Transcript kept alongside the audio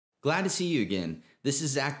Glad to see you again. This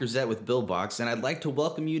is Zach Grisette with Buildbox, and I'd like to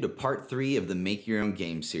welcome you to part 3 of the Make Your Own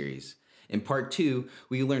Game series. In part 2,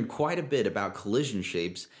 we learned quite a bit about collision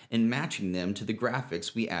shapes and matching them to the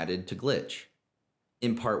graphics we added to Glitch.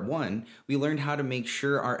 In part 1, we learned how to make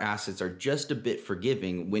sure our assets are just a bit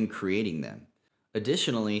forgiving when creating them.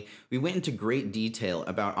 Additionally, we went into great detail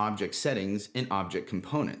about object settings and object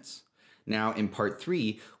components. Now, in part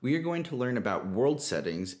 3, we are going to learn about world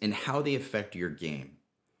settings and how they affect your game.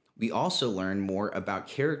 We also learn more about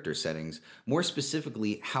character settings, more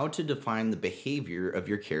specifically how to define the behavior of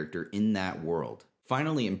your character in that world.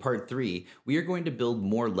 Finally, in part 3, we are going to build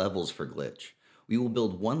more levels for Glitch. We will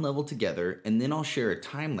build one level together, and then I'll share a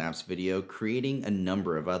time-lapse video creating a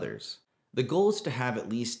number of others. The goal is to have at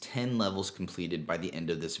least 10 levels completed by the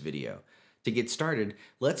end of this video. To get started,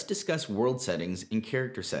 let's discuss world settings and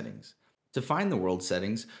character settings. To find the world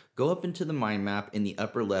settings, go up into the mind map in the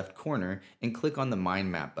upper left corner and click on the mind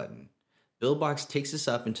map button. Buildbox takes us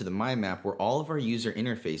up into the mind map where all of our user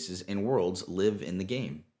interfaces and worlds live in the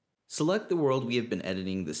game. Select the world we have been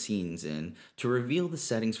editing the scenes in to reveal the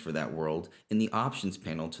settings for that world in the options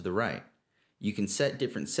panel to the right. You can set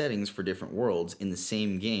different settings for different worlds in the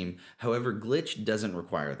same game, however Glitch doesn't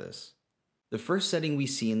require this. The first setting we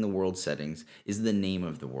see in the world settings is the name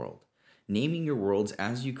of the world. Naming your worlds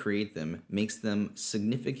as you create them makes them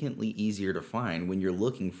significantly easier to find when you're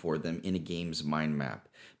looking for them in a game's mind map.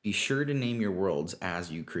 Be sure to name your worlds as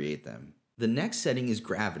you create them. The next setting is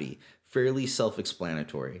gravity, fairly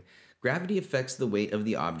self-explanatory. Gravity affects the weight of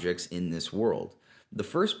the objects in this world. The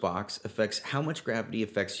first box affects how much gravity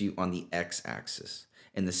affects you on the x-axis,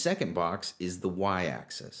 and the second box is the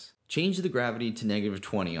y-axis. Change the gravity to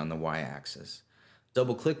 -20 on the y-axis.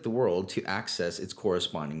 Double-click the world to access its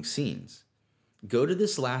corresponding scenes. Go to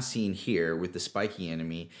this last scene here with the spiky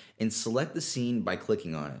enemy and select the scene by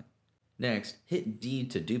clicking on it. Next, hit D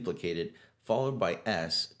to duplicate it, followed by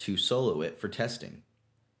S to solo it for testing.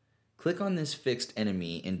 Click on this fixed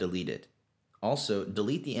enemy and delete it. Also,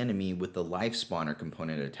 delete the enemy with the life spawner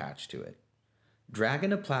component attached to it. Drag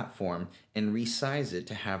in a platform and resize it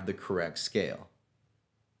to have the correct scale.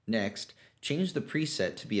 Next, change the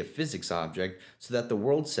preset to be a physics object so that the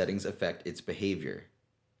world settings affect its behavior.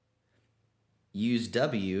 Use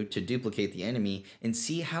W to duplicate the enemy and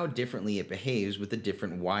see how differently it behaves with a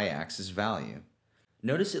different y-axis value.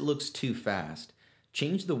 Notice it looks too fast.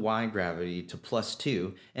 Change the y gravity to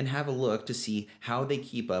 +2 and have a look to see how they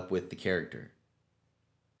keep up with the character.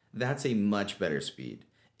 That's a much better speed.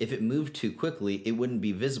 If it moved too quickly, it wouldn't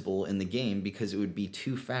be visible in the game because it would be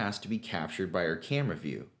too fast to be captured by our camera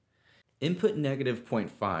view. Input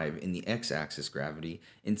 -0.5 in the x-axis gravity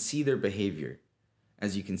and see their behavior.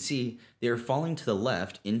 As you can see, they are falling to the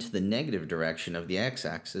left into the negative direction of the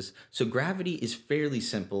x-axis, so gravity is fairly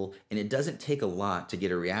simple and it doesn't take a lot to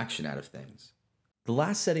get a reaction out of things. The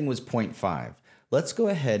last setting was 0.5. Let's go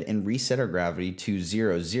ahead and reset our gravity to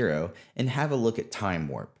 0, and have a look at time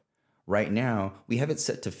warp. Right now, we have it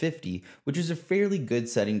set to 50, which is a fairly good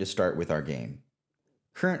setting to start with our game.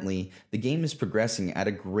 Currently, the game is progressing at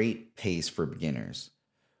a great pace for beginners.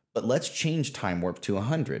 But let's change time warp to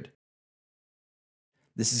 100.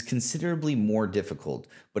 This is considerably more difficult,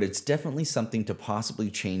 but it's definitely something to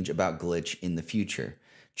possibly change about Glitch in the future.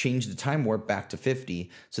 Change the time warp back to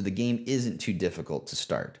 50 so the game isn't too difficult to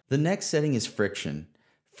start. The next setting is friction.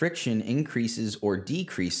 Friction increases or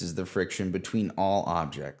decreases the friction between all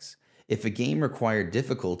objects. If a game required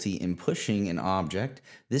difficulty in pushing an object,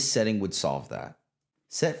 this setting would solve that.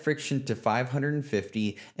 Set friction to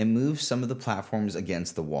 550 and move some of the platforms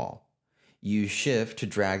against the wall. Use Shift to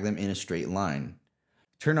drag them in a straight line.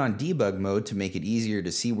 Turn on debug mode to make it easier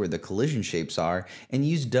to see where the collision shapes are, and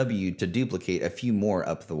use W to duplicate a few more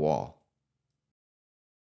up the wall.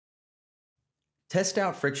 Test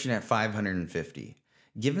out friction at 550.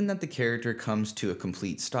 Given that the character comes to a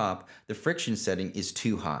complete stop, the friction setting is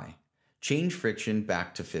too high. Change friction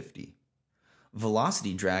back to 50.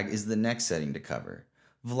 Velocity drag is the next setting to cover.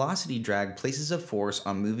 Velocity drag places a force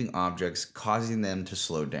on moving objects, causing them to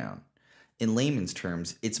slow down. In layman's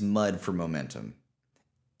terms, it's mud for momentum.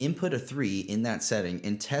 Input a 3 in that setting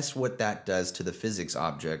and test what that does to the physics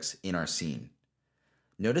objects in our scene.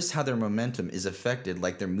 Notice how their momentum is affected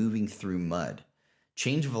like they're moving through mud.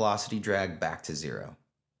 Change velocity drag back to 0.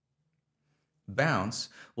 Bounce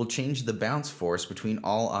will change the bounce force between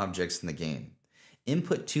all objects in the game.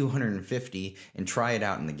 Input 250 and try it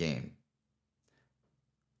out in the game.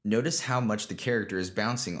 Notice how much the character is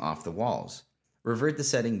bouncing off the walls. Revert the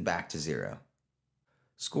setting back to 0.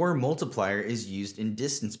 Score multiplier is used in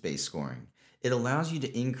distance-based scoring. It allows you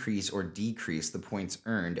to increase or decrease the points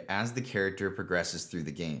earned as the character progresses through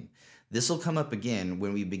the game. This will come up again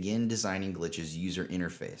when we begin designing Glitch's user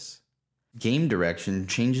interface. Game direction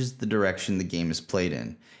changes the direction the game is played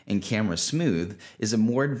in, and camera smooth is a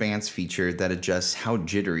more advanced feature that adjusts how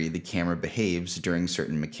jittery the camera behaves during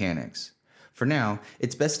certain mechanics. For now,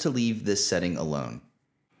 it's best to leave this setting alone.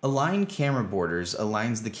 Align camera borders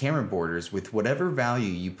aligns the camera borders with whatever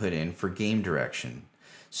value you put in for game direction.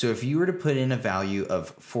 So if you were to put in a value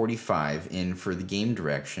of 45 in for the game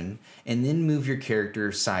direction, and then move your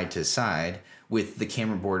character side to side, with the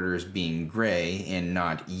camera borders being gray and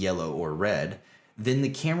not yellow or red, then the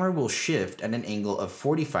camera will shift at an angle of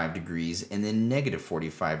 45 degrees and then negative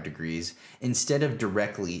 45 degrees instead of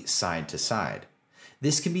directly side to side.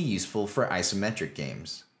 This can be useful for isometric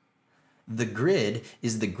games. The grid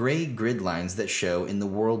is the gray grid lines that show in the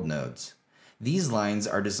world nodes. These lines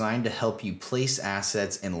are designed to help you place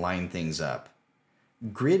assets and line things up.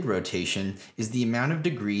 Grid rotation is the amount of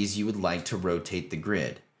degrees you would like to rotate the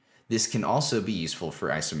grid. This can also be useful for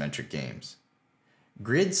isometric games.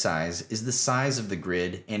 Grid size is the size of the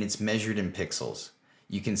grid and it's measured in pixels.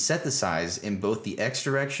 You can set the size in both the X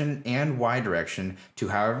direction and Y direction to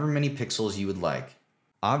however many pixels you would like.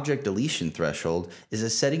 Object deletion threshold is a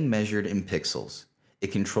setting measured in pixels.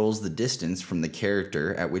 It controls the distance from the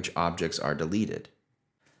character at which objects are deleted.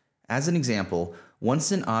 As an example,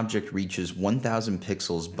 once an object reaches 1000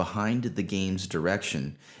 pixels behind the game's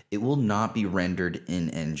direction, it will not be rendered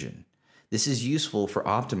in-engine. This is useful for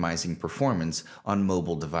optimizing performance on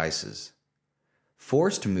mobile devices.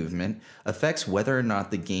 Forced movement affects whether or not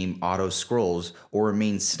the game auto-scrolls or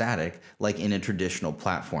remains static like in a traditional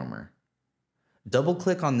platformer.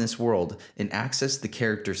 Double-click on this world and access the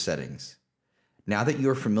character settings. Now that you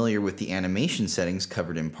are familiar with the animation settings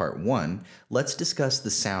covered in Part 1, let's discuss the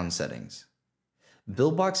sound settings.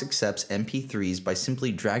 Buildbox accepts MP3s by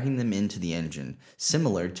simply dragging them into the engine,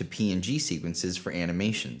 similar to PNG sequences for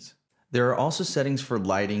animations. There are also settings for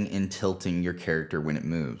lighting and tilting your character when it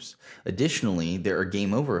moves. Additionally, there are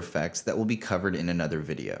game over effects that will be covered in another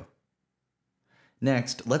video.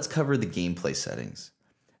 Next, let's cover the gameplay settings.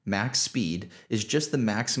 Max speed is just the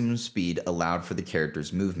maximum speed allowed for the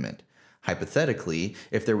character's movement. Hypothetically,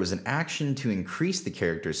 if there was an action to increase the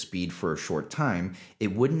character's speed for a short time,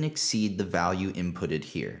 it wouldn't exceed the value inputted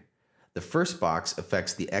here. The first box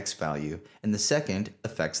affects the X value, and the second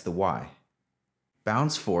affects the Y.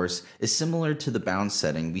 Bounce force is similar to the bounce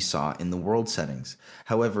setting we saw in the world settings.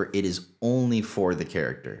 However, it is only for the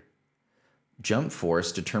character. Jump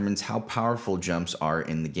force determines how powerful jumps are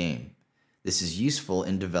in the game. This is useful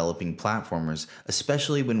in developing platformers,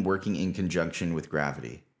 especially when working in conjunction with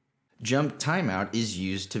gravity. Jump timeout is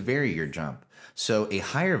used to vary your jump, so a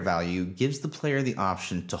higher value gives the player the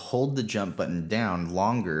option to hold the jump button down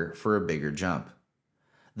longer for a bigger jump.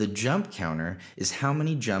 The jump counter is how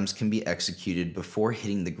many jumps can be executed before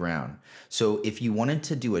hitting the ground, so if you wanted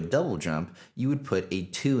to do a double jump, you would put a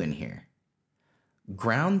 2 in here.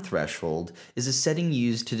 Ground threshold is a setting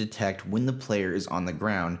used to detect when the player is on the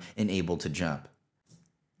ground and able to jump.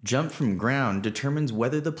 Jump from ground determines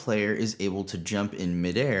whether the player is able to jump in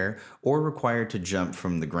midair or required to jump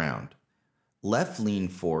from the ground. Left lean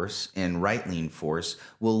force and right lean force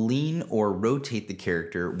will lean or rotate the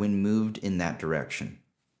character when moved in that direction.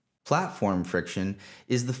 Platform friction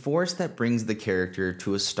is the force that brings the character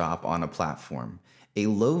to a stop on a platform. A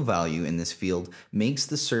low value in this field makes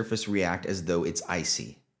the surface react as though it's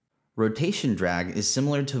icy. Rotation drag is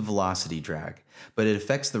similar to velocity drag, but it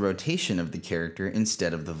affects the rotation of the character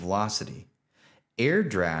instead of the velocity. Air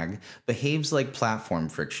drag behaves like platform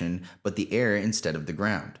friction, but the air instead of the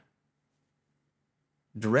ground.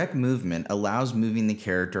 Direct movement allows moving the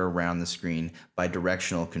character around the screen by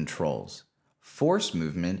directional controls. Force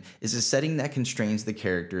movement is a setting that constrains the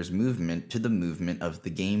character's movement to the movement of the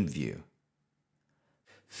game view.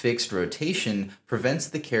 Fixed rotation prevents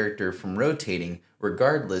the character from rotating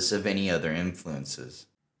regardless of any other influences.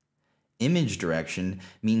 Image direction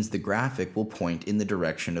means the graphic will point in the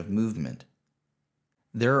direction of movement.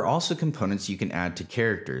 There are also components you can add to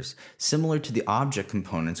characters, similar to the object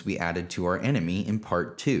components we added to our enemy in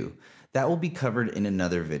Part 2. That will be covered in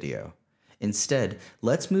another video. Instead,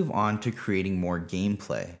 let's move on to creating more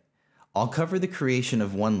gameplay. I'll cover the creation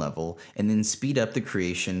of one level and then speed up the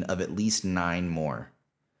creation of at least 9 more.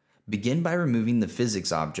 Begin by removing the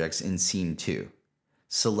physics objects in Scene 2.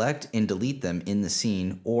 Select and delete them in the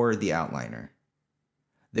scene or the outliner.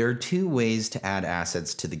 There are 2 ways to add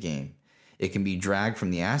assets to the game. It can be dragged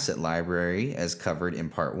from the asset library as covered in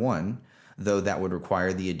Part 1, though that would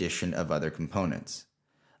require the addition of other components.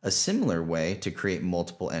 A similar way to create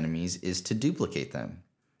multiple enemies is to duplicate them.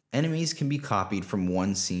 Enemies can be copied from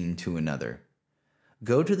one scene to another.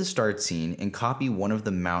 Go to the start scene and copy one of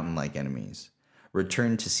the mountain-like enemies.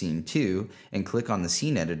 Return to scene 2 and click on the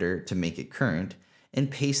scene editor to make it current, and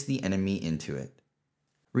paste the enemy into it.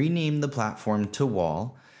 Rename the platform to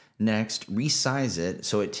wall. Next, resize it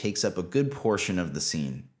so it takes up a good portion of the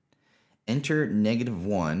scene. Enter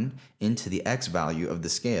 -1 into the X value of the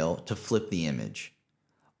scale to flip the image.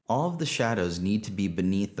 All of the shadows need to be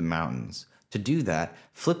beneath the mountains. To do that,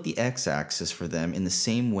 flip the X-axis for them in the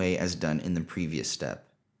same way as done in the previous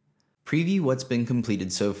step. Preview what's been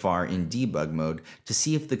completed so far in debug mode to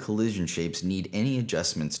see if the collision shapes need any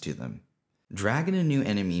adjustments to them. Drag in a new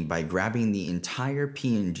enemy by grabbing the entire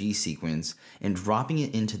PNG sequence and dropping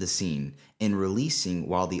it into the scene, and releasing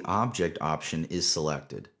while the object option is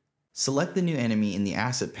selected. Select the new enemy in the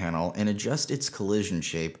asset panel and adjust its collision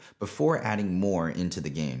shape before adding more into the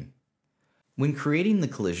game. When creating the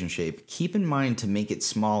collision shape, keep in mind to make it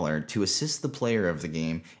smaller to assist the player of the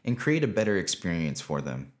game and create a better experience for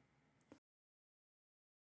them.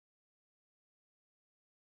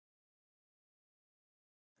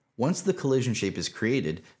 Once the collision shape is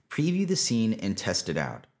created, preview the scene and test it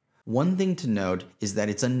out. One thing to note is that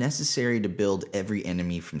it's unnecessary to build every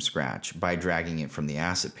enemy from scratch by dragging it from the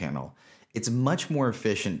asset panel. It's much more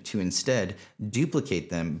efficient to instead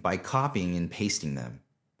duplicate them by copying and pasting them.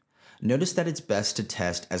 Notice that it's best to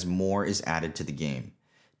test as more is added to the game.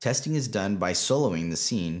 Testing is done by soloing the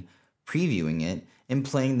scene, previewing it, and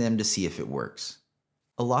playing them to see if it works.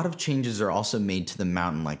 A lot of changes are also made to the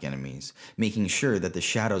mountain-like enemies, making sure that the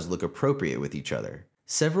shadows look appropriate with each other.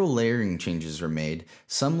 Several layering changes are made,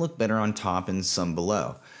 some look better on top and some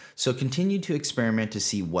below, so continue to experiment to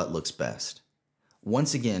see what looks best.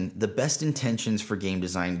 Once again, the best intentions for game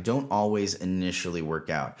design don't always initially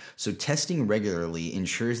work out, so testing regularly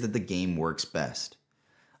ensures that the game works best.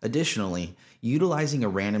 Additionally, utilizing a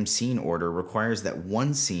random scene order requires that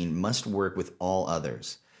one scene must work with all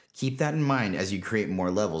others. Keep that in mind as you create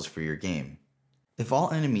more levels for your game. If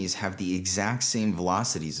all enemies have the exact same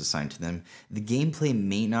velocities assigned to them, the gameplay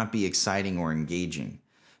may not be exciting or engaging.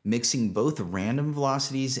 Mixing both random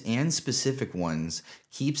velocities and specific ones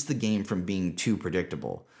keeps the game from being too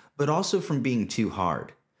predictable, but also from being too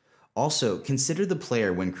hard. Also, consider the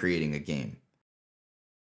player when creating a game.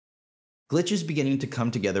 Glitch is beginning to come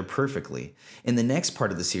together perfectly. In the next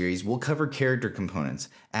part of the series, we'll cover character components,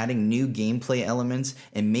 adding new gameplay elements,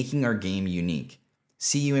 and making our game unique.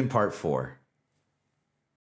 See you in part 4.